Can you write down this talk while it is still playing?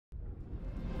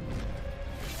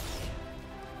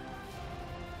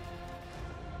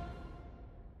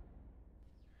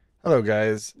Hello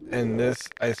guys, and this,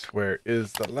 I swear,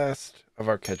 is the last of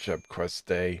our catch-up quest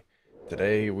day.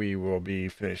 Today we will be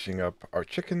finishing up our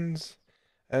chickens,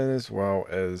 and as well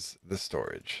as the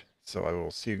storage. So I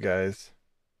will see you guys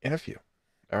in a few.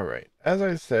 Alright, as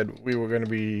I said, we were going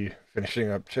to be finishing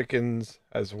up chickens,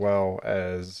 as well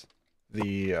as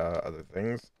the other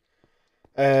things.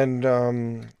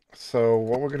 And, so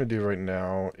what we're going to do right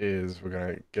now is we're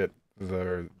going to get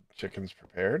the chickens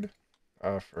prepared.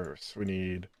 First, we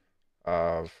need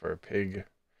for pig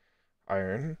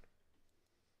iron.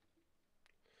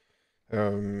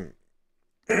 Um,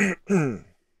 I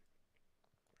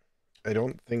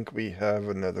don't think we have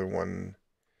another one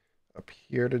up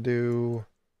here to do.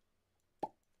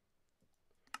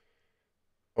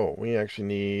 Oh, we actually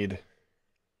need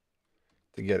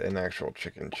to get an actual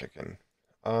chicken.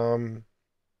 Um,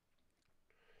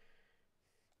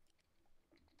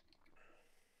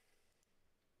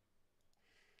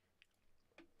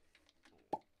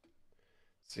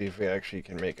 See if we actually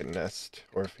can make a nest,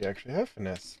 or if we actually have a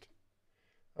nest.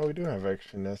 Oh, we do have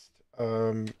actually a nest.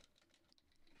 Oh,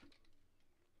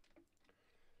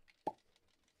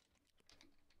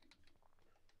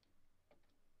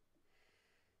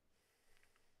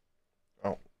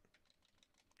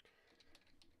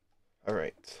 all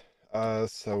right.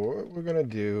 So what we're gonna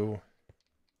do.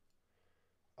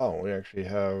 Oh, we actually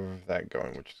have that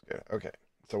going, which is good. Okay.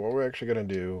 So what we're actually gonna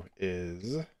do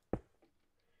is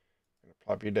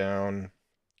plop you down,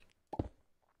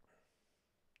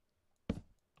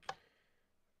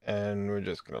 and we're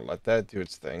just gonna let that do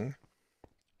its thing.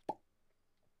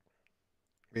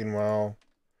 Meanwhile,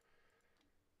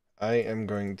 I am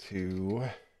going to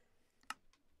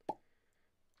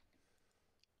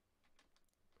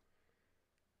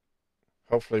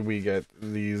hopefully we get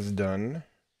these done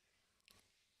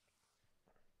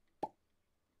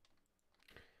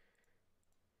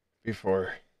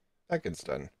before that gets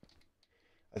done.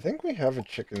 I think we have a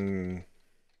chicken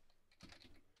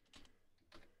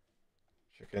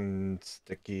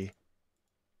sticky.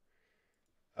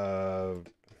 Uh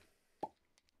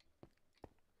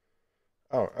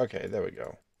oh, okay, there we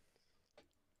go.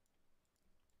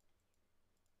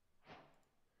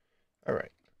 All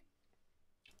right.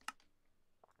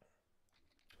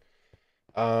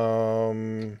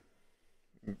 Um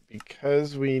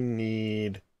because we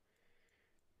need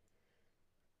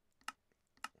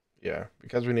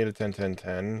because we need a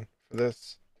 10-10-10 for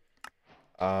this.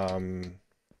 I'm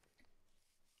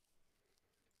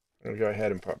gonna go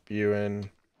ahead and pop you in. I'm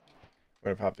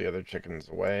gonna pop the other chickens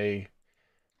away.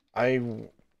 There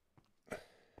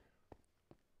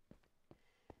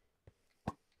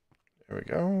we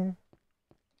go.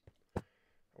 I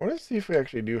want to see if we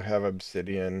actually do have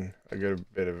obsidian, a good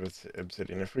bit of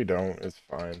obsidian. If we don't, it's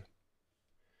fine.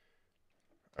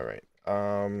 All right.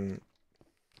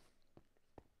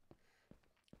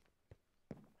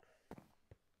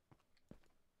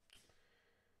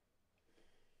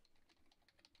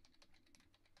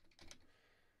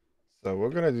 So we're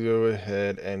gonna go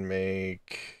ahead and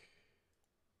make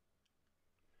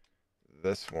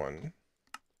this one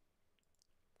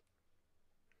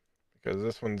because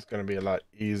this one's gonna be a lot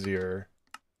easier.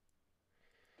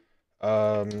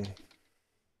 Um,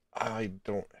 I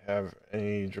don't have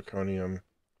any draconium.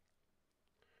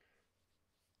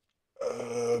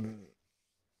 Um,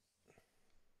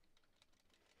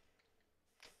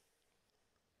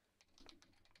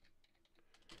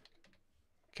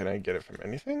 can I get it from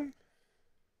anything?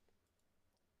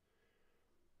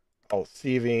 Oh,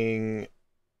 sieving,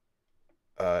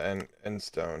 and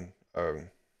stone.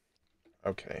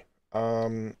 Okay.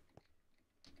 Um,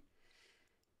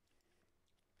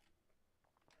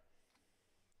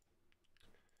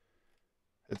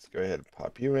 let's go ahead and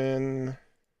pop you in.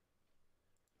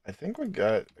 I think we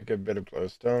got a good bit of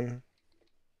glowstone.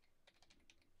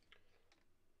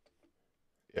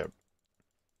 Yep.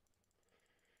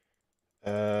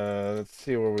 Let's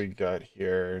see what we got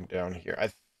here, down here.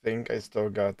 I think I still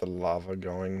got the lava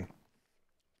going.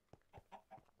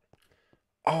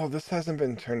 Oh, this hasn't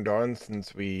been turned on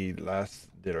since we last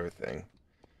did our thing.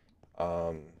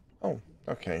 Um, oh,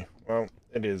 okay. Well,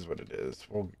 it is what it is.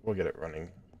 We'll get it running.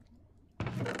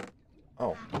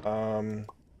 Oh,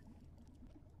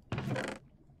 let's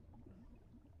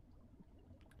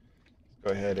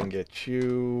go ahead and get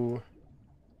you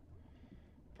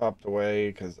popped away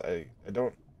because I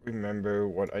don't remember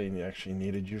what I actually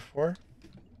needed you for.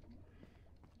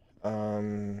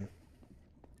 Um,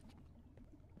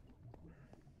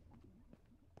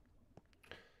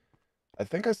 I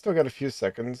think I still got a few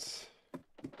seconds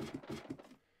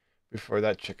before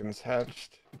that chicken's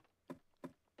hatched.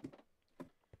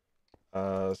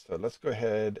 So let's go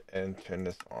ahead and turn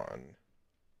this on.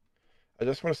 I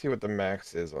just want to see what the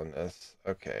max is on this.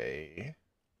 Okay.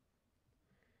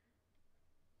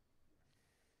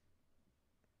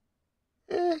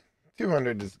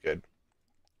 200 is good.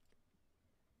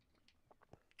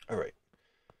 All right.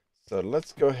 So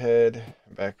let's go ahead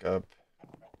back up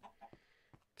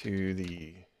to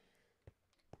the...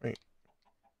 Wait.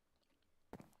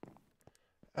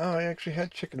 Oh, I actually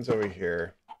had chickens over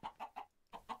here.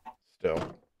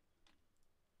 Still.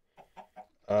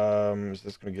 Is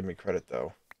this going to give me credit,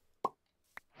 though?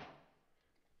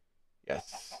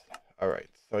 Yes. All right.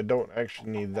 So I don't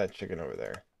actually need that chicken over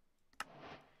there.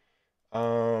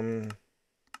 Um...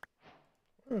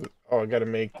 Oh, I gotta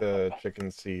make the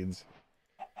chicken seeds.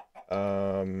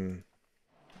 Um...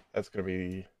 That's gonna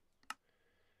be...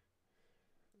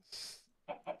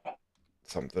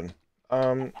 something.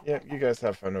 Yeah, you guys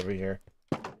have fun over here.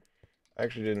 I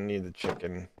actually didn't need the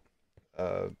chicken.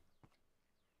 Uh...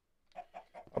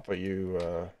 I'll put you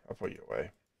away.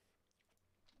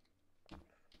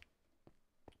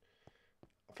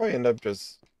 I'll probably end up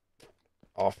just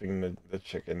offing the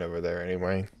chicken over there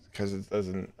anyway, because it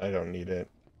doesn't, I don't need it.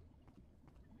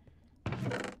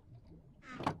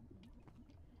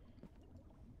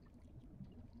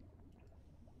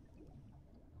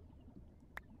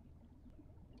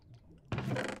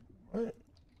 What?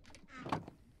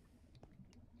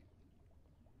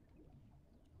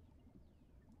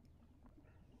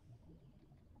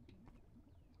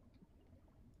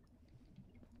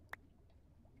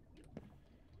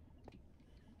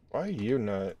 Why are you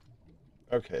not?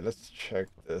 Okay, let's check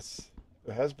this.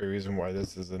 There has to be a reason why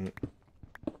this isn't.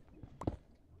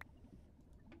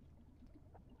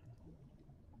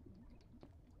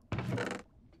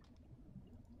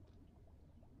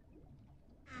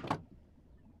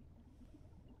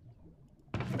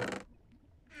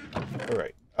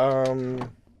 Alright,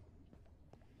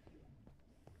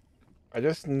 I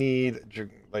just need,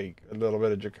 like, a little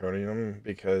bit of draconium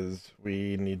because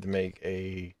we need to make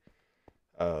a,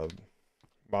 uh,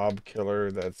 mob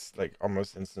killer that's, like,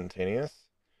 almost instantaneous.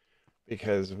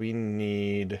 Because we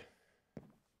need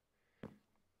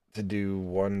to do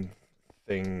one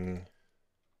thing,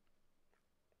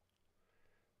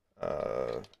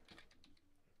 uh...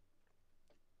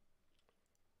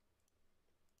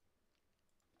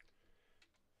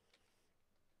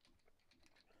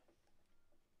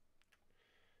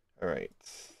 Alright.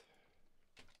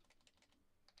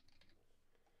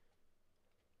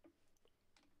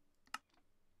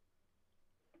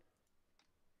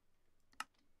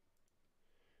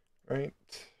 Right.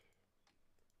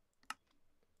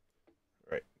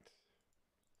 Right.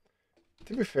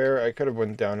 To be fair, I could have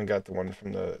went down and got the one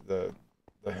from the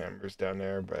hammers down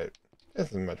there, but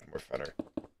this is much more funner.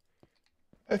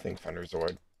 I think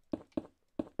Thunderzord.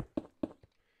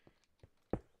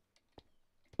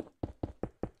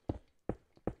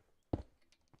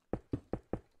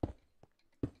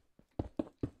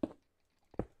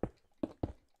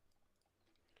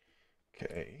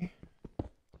 Okay.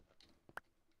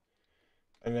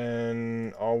 And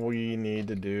then all we need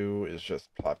to do is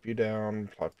just plop you down,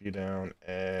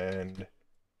 and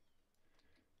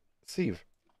sieve.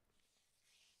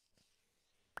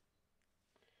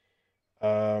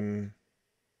 Um,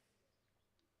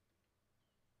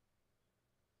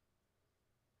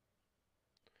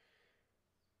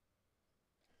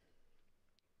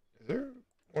 is there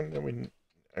one that we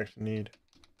actually need?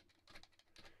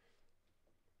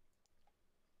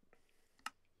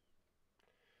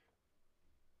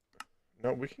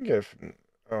 No, we can get it from,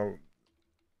 oh,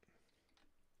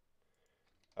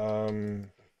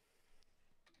 um,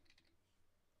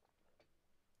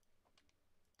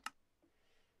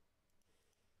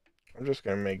 I'm just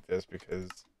gonna make this because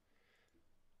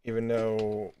even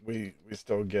though we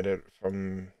still get it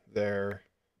from there,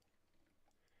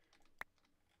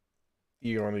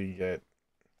 you only get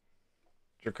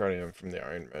draconium from the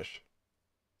iron mesh.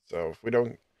 So if we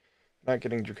don't not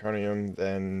getting draconium,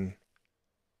 then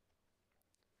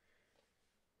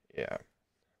yeah,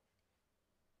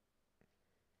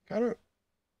 kind of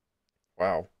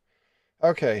wow.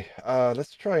 Okay,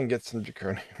 let's try and get some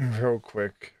draconium real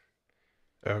quick.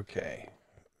 Okay,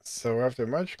 so after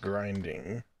much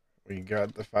grinding, we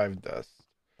got the 5 dust.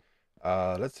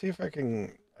 Let's see if I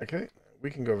can. Okay,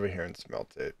 we can go over here and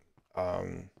smelt it.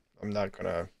 I'm not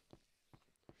gonna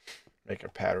make a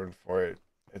pattern for it.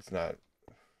 It's not.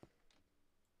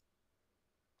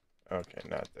 Okay,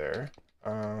 not there.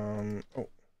 Oh,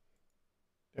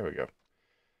 there we go.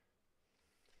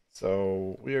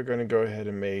 So we are going to go ahead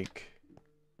and make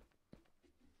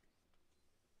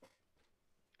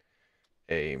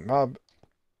a mob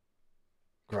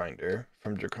grinder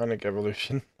from Draconic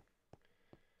Evolution.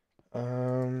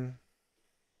 Um,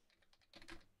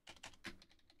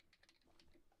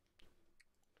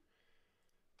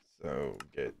 so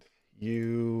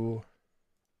you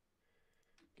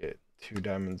get 2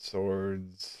 diamond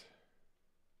swords.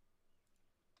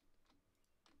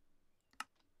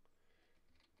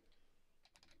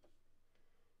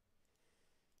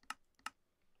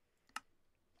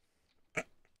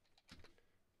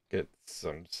 Get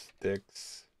some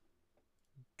sticks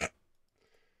for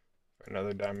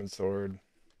another diamond sword.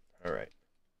 All right.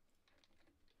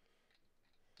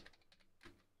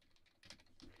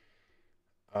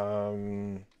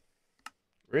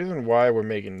 Reason why we're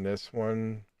making this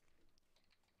one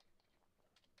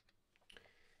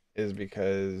is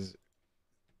because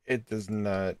it does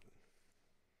not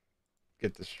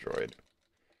get destroyed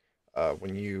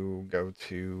when you go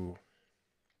to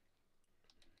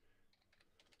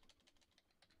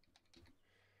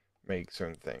make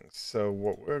certain things. So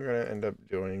what we're going to end up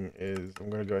doing is I'm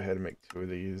going to go ahead and make 2 of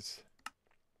these,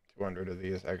 200 of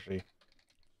these actually,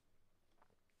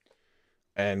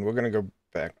 and we're going to go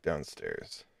back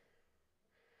downstairs.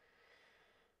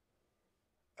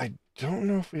 I don't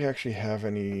know if we actually have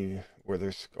any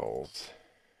wither skulls.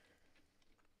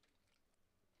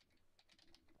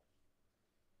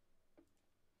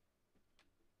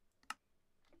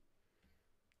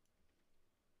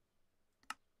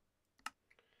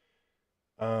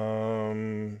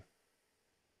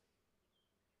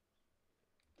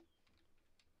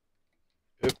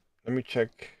 Let me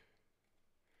check.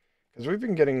 Because we've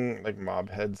been getting like mob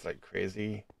heads like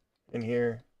crazy in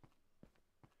here.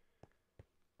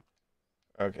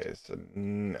 Okay, so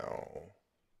no.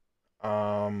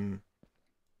 Um,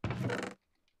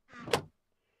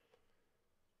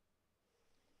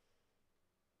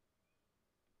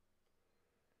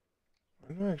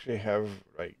 what do I actually have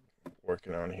like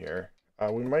working on here?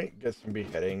 We might get some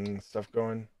beheading stuff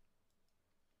going.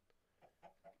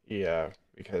 Yeah,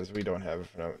 because we don't have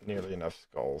nearly enough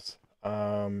skulls.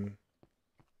 All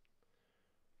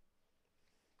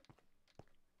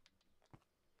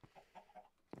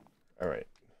right.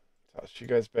 Toss you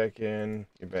guys back in.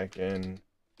 You back in.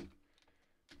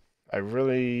 I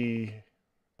really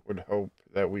would hope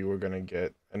that we were gonna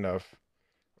get enough,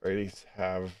 or at least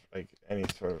have like any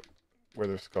sort of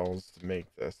wither skulls to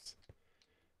make this.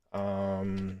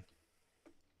 Um.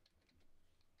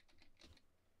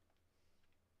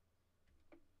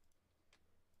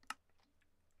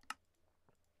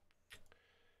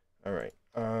 All right.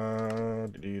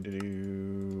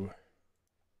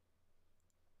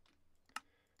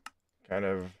 Kind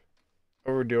of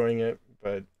overdoing it,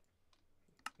 but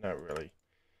not really.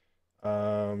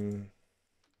 Um.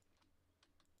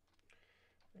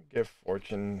 Give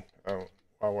fortune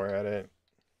while we're at it.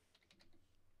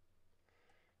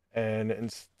 And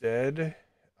instead,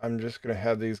 I'm just going to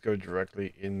have these go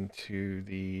directly into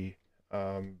the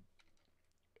um,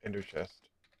 ender chest.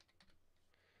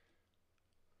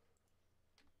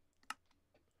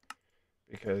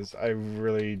 Because I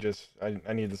really just,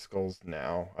 I need the skulls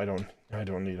now. I don't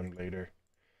need them later.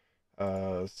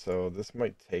 So this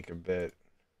might take a bit.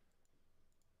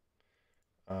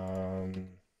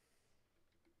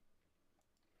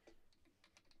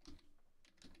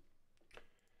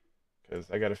 Because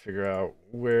I got to figure out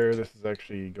where this is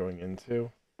actually going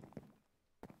into.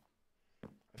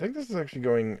 I think this is actually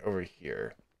going over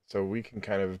here, so we can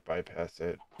kind of bypass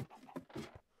it.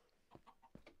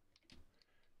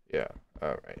 Yeah,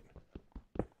 all right.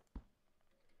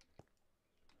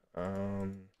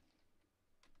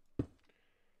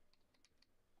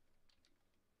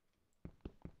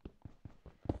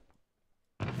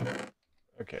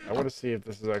 Okay, I want to see if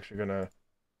this is actually gonna...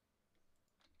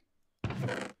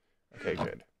 Okay,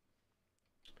 good.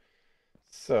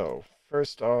 So,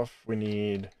 first off, we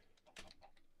need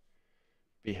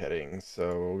beheading.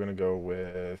 So we're gonna go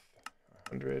with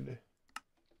 100.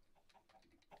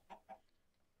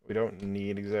 We don't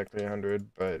need exactly 100,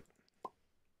 but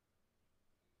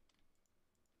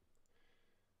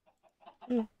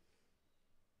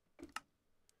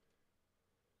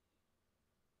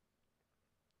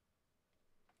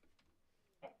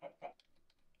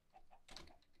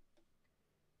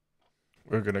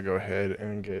we're gonna go ahead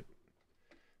and get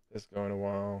this going a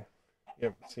while.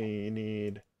 Yep, see, you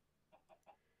need...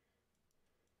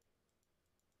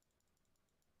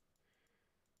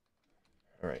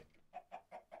 Alright.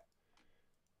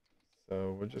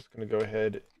 So we're just gonna go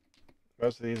ahead.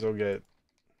 Most of these will get...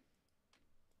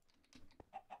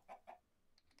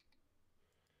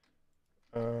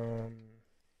 Um...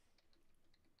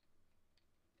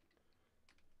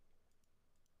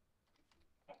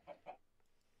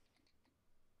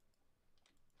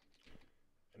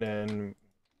 then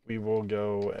we will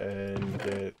go and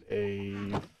get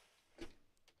a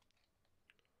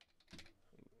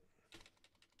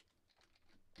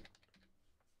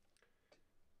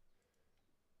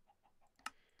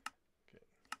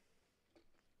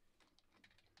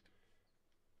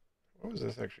what was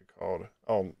this actually called?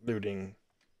 Oh, looting.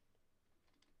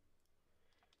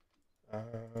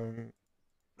 Um,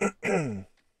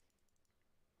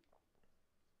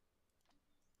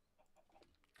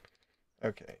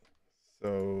 okay,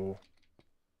 so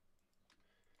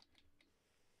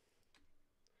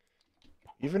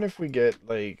even if we get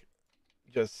like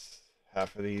just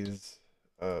half of these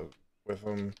with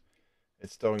them,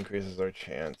 it still increases our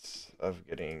chance of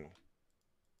getting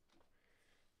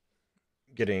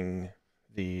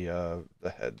the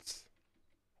heads.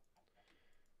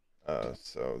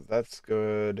 So that's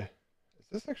good. Is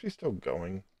this actually still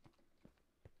going?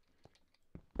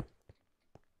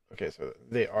 Okay, so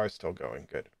they are still going.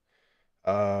 Good.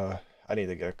 Uh, I need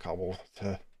to get a cobble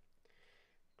to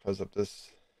close up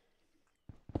this.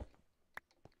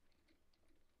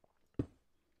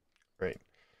 Great.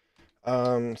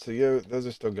 So yeah, those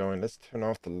are still going. Let's turn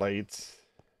off the lights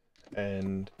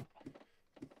and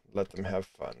let them have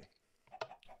fun.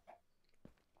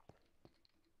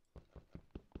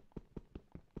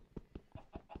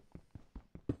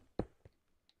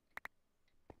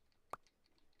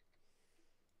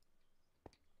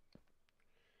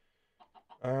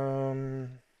 Um,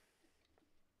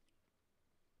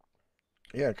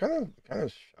 yeah, kind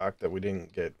of shocked that we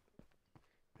didn't get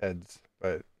heads,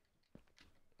 but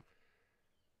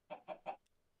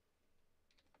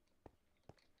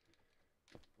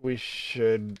we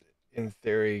should, in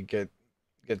theory, get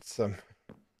some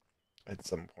at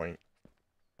some point.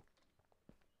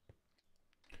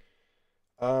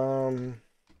 Um,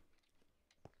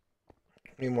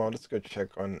 Meanwhile, let's go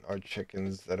check on our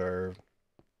chickens that are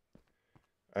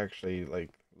actually like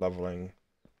leveling,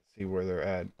 see where they're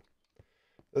at.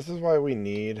 This is why we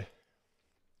need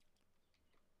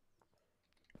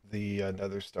the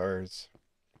nether stars.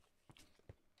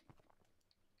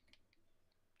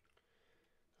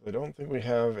 I don't think we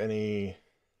have any.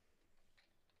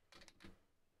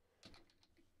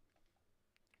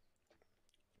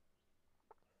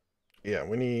 Yeah,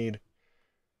 we need.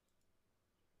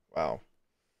 Wow.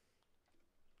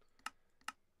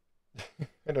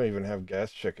 I don't even have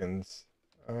gas chickens.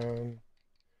 A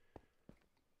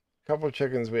couple of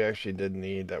chickens we actually did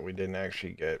need that we didn't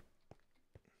actually get.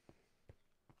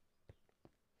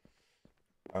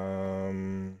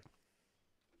 Um,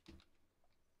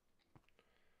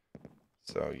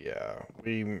 so yeah,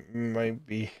 we might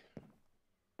be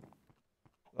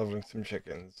leveling some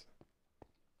chickens.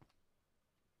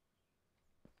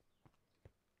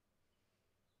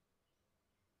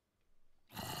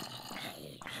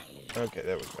 Okay,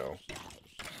 there we go.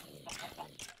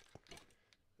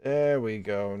 There we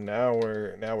go. Now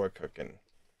we're cooking.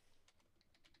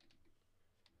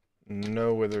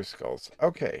 No wither skulls.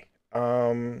 Okay.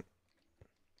 What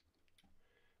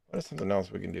is something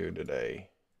else we can do today?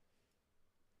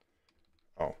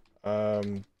 Oh,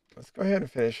 let's go ahead and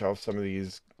finish off some of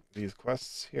these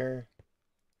quests here.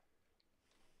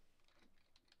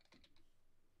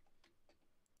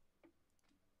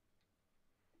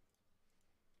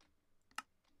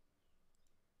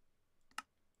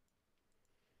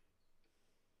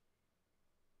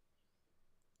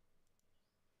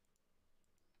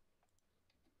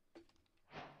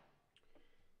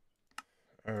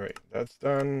 All right, that's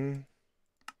done.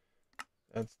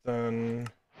 That's done.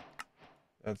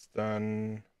 That's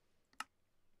done.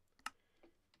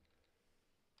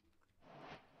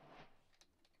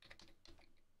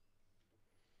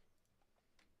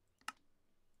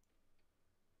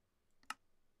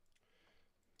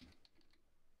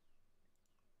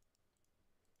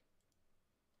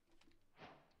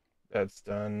 That's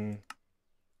done.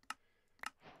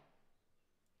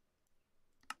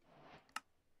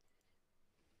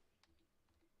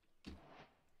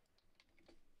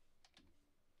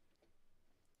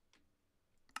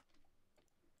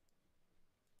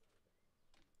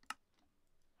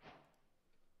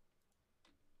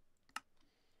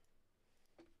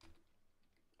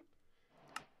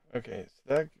 Okay,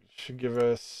 so that should give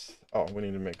us. Oh, we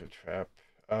need to make a trap.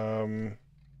 Um,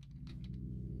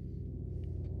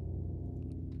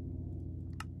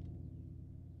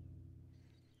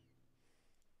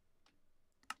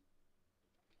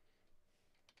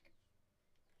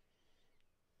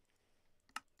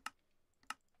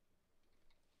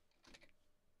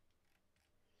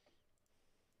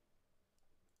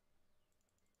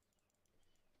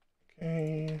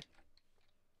 okay.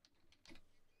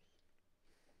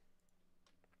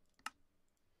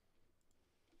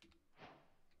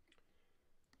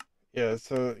 Yeah,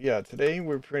 so yeah, today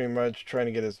we're pretty much trying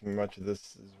to get as much of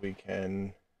this as we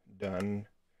can done.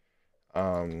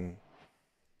 Um,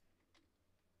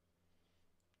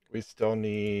 we still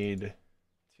need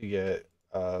to get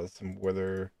some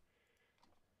wither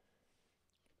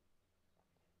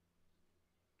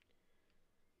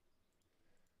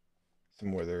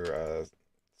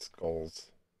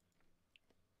skulls.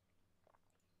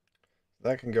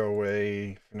 That can go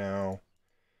away for now.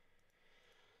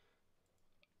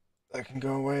 That can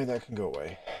go away, that can go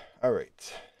away. All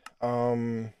right.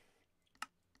 Um,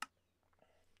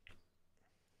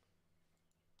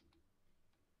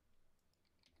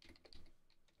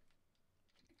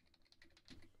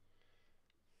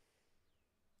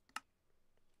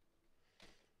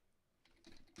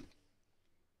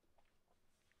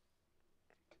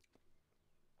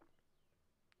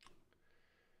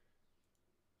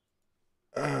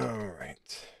 all right.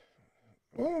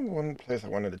 Well, one place I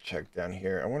wanted to check down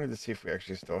here, I wanted to see if we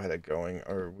actually still had it going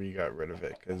or we got rid of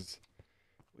it because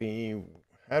we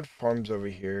had farms over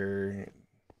here.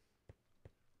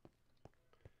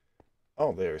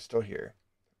 Oh, they're still here.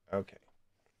 Okay.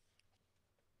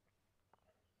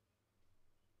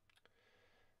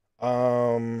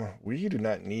 We do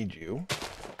not need you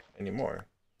anymore.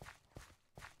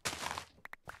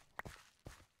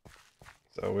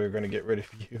 So we're going to get rid of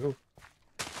you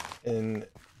in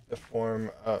the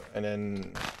form of, and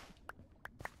then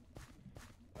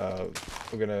uh,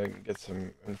 we're going to get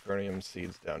some infernium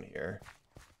seeds down here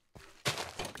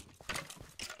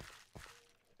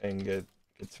and get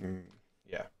some,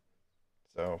 yeah.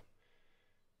 So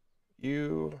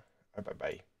you,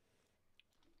 bye-bye.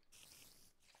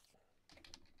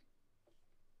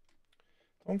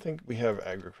 I don't think we have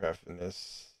agricraft in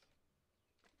this.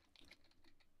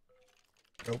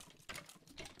 Nope.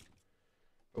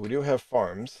 But we do have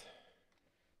farms.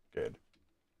 Good.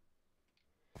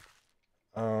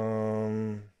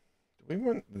 Do we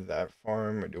want that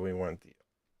farm or do we want the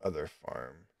other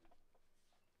farm?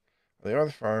 The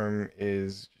other farm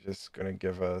is just gonna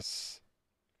give us.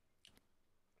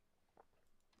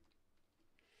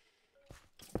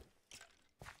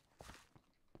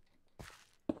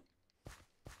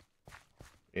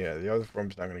 Yeah, the other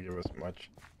farm's not gonna give us much.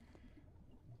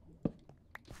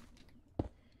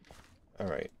 All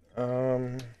right. I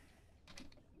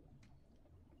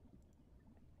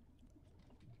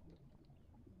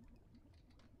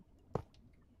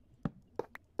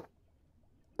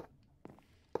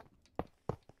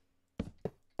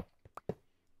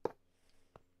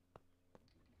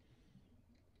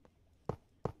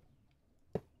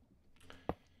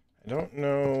don't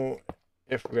know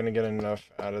if we're gonna get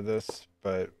enough out of this,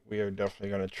 but we are definitely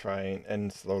gonna try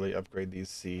and slowly upgrade these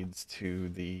seeds to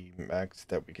the max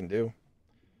that we can do.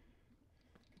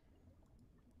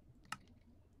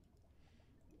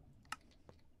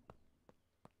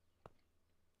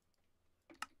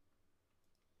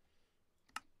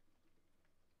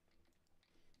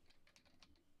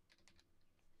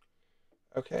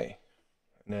 Okay.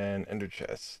 And then ender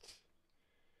chest.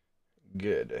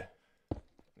 Good.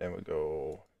 Then we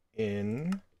go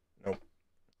in. Nope.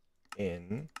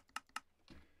 In.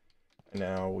 And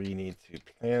now we need to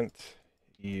plant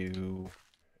you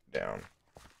down.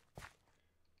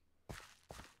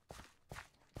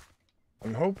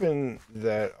 I'm hoping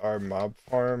that our mob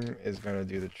farm is going to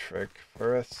do the trick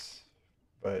for us,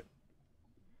 but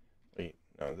wait,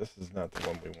 no, this is not the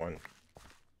one we want.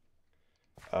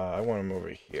 I want him over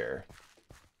here.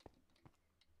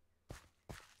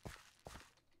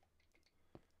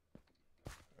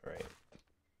 All right.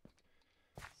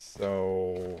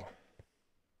 So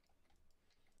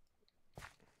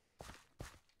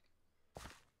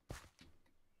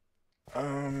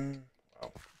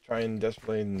well, trying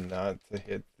desperately not to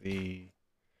hit the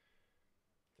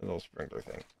little sprinkler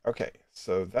thing. Okay,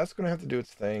 so that's gonna have to do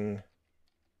its thing.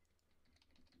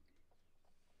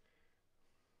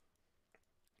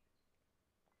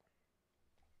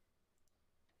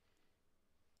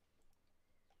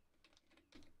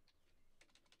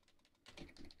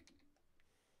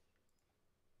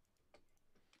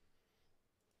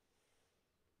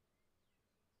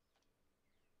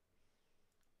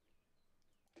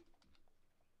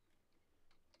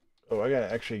 Oh, I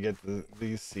gotta actually get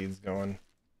these seeds going.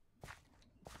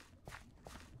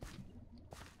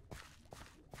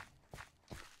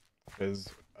 Because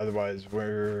otherwise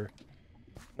we're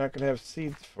not gonna have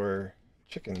seeds for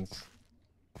chickens.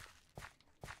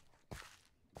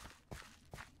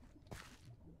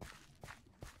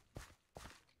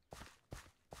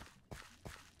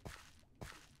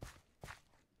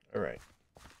 All right.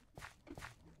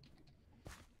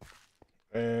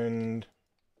 And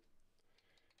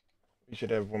we should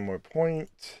have one more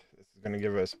point. This is going to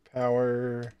give us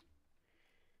power,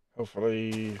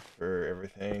 hopefully, for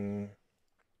everything.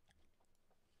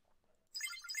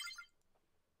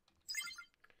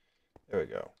 There we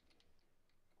go.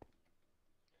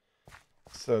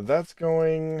 So that's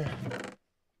going.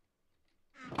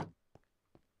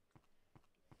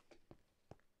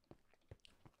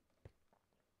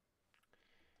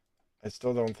 I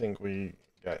still don't think we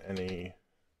got any.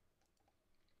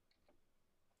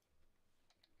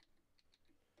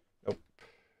 Nope.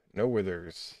 No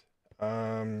withers.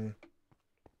 I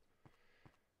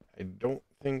don't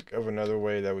think of another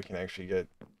way that we can actually get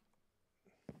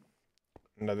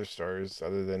nether stars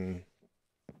other than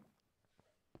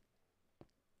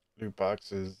loot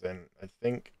boxes, and I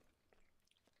think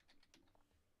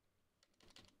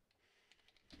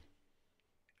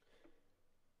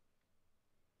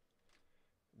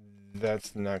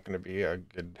that's not going to be a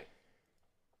good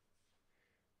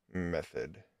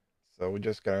method. So we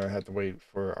just gonna have to wait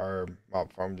for our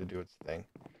mob farm to do its thing.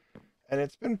 And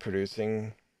it's been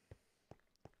producing,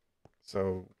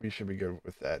 so we should be good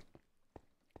with that.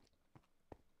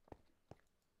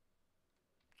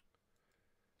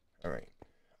 Alright.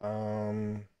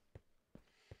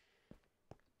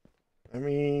 Let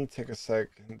me take a sec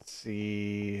and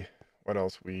see what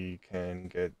else we can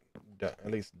get done, at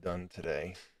least done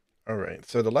today. Alright,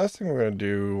 so the last thing we're gonna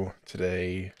do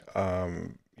today,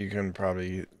 you can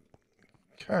probably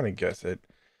kind of guess it.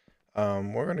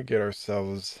 We're gonna get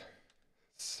ourselves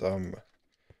some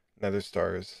nether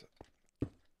stars,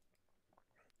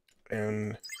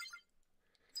 and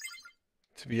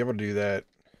to be able to do that,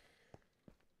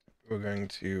 we're going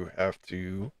to have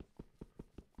to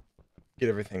get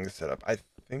everything set up. I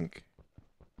think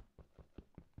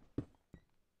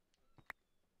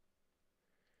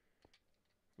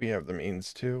we have the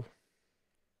means to.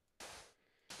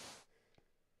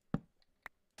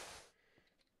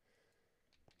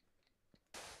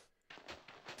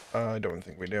 I don't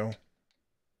think we do.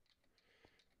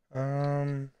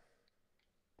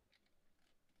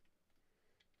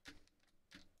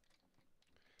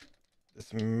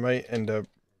 This might end up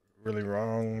really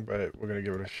wrong, but we're gonna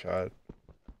give it a shot.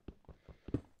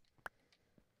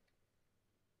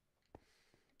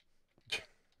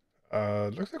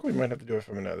 Looks like we might have to do it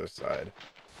from another side.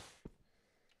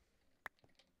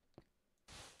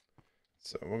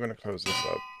 So we're gonna close this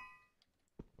up.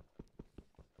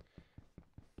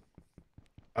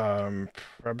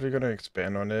 Probably gonna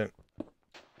expand on it.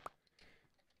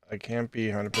 I can't be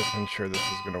 100% sure this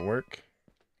is gonna work,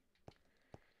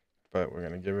 but we're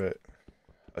gonna give it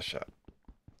a shot.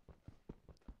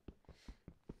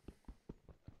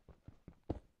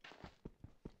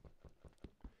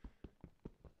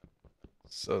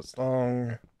 So as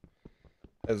long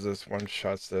as this one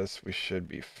shots this, we should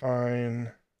be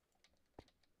fine.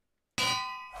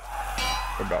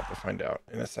 We're about to find out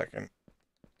in a second.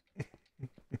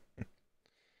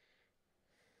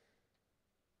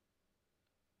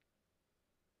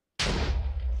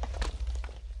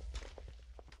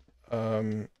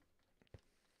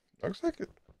 Looks like it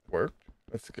worked.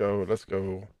 Let's go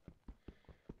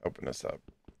open this up.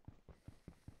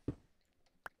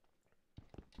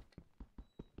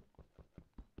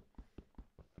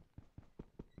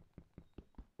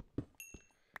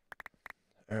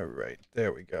 All right,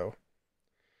 there we go.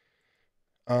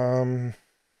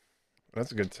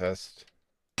 That's a good test.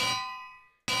 I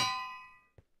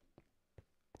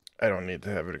don't need to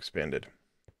have it expanded.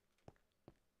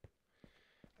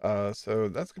 So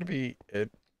that's gonna be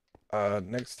it.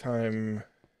 Next time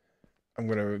I'm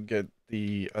gonna get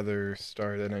the other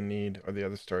star that I need, or the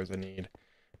other stars I need,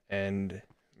 and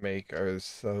make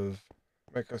ourselves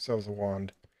a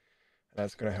wand. And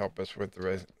that's gonna help us with the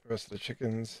rest of the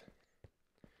chickens.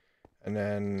 And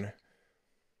then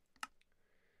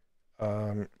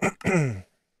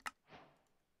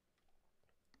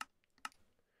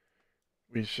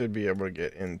we should be able to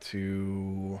get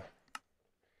into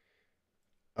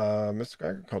Mystical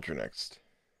Agriculture next.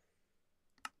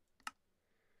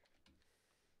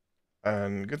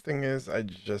 And good thing is, I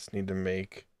just need to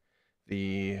make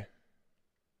the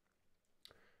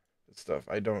stuff.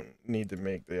 I don't need to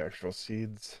make the actual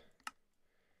seeds.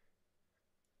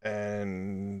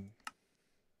 And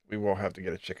we will have to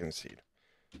get a chicken seed.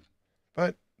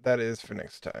 But that is for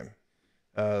next time.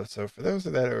 So for those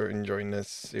that are enjoying this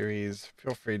series,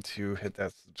 feel free to hit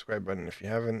that subscribe button if you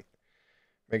haven't.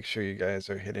 Make sure you guys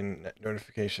are hitting that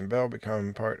notification bell,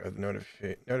 become part of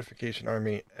the notification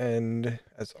army, and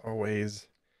as always,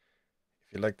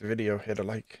 if you like the video, hit a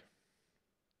like.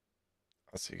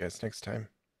 I'll see you guys next time.